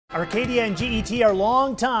Arcadia and GET are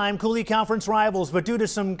longtime Coulee Conference rivals, but due to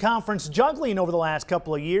some conference juggling over the last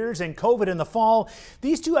couple of years and COVID in the fall,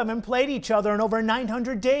 these two haven't played each other in over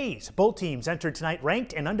 900 days. Both teams entered tonight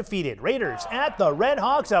ranked and undefeated. Raiders at the Red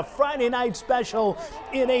Hawks, a Friday night special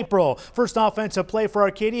in April. First offensive play for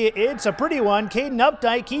Arcadia, it's a pretty one. Caden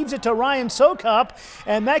Updike heaves it to Ryan Sokup,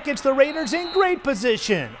 and that gets the Raiders in great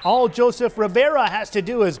position. All Joseph Rivera has to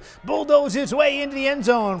do is bulldoze his way into the end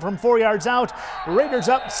zone from 4 yards out. Raiders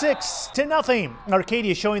up 6-0.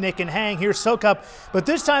 Arcadia showing they can hang. Here's Sokup, but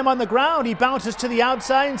this time on the ground, he bounces to the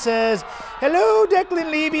outside and says, "Hello, Declan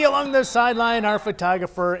Levy," along the sideline. Our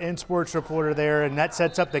photographer and sports reporter there, and that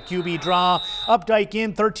sets up the QB draw. Updike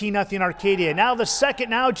in, 13-0 Arcadia. Now the second,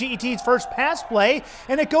 now GET's first pass play,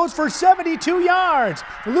 and it goes for 72 yards.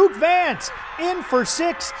 Luke Vance in for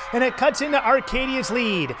 6, and it cuts into Arcadia's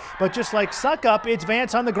lead. But just like Sokup, it's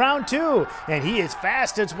Vance on the ground too, and he is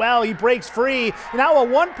fast as well. He breaks free. Now a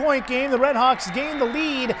one-point game. The Red Hawks gain the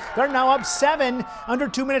lead. They're now up 7, under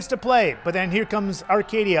 2 minutes to play. But then here comes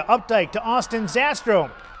Arcadia. Updike to Austin Zastro.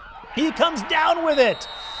 He comes down with it.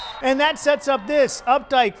 And that sets up this.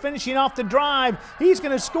 Updike finishing off the drive. He's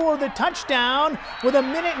going to score the touchdown with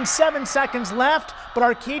 1 minute and 7 seconds left, but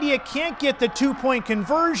Arcadia can't get the 2-point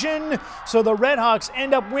conversion, so the Red Hawks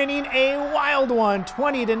end up winning a wild one.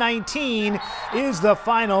 20-19 is the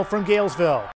final from Galesville.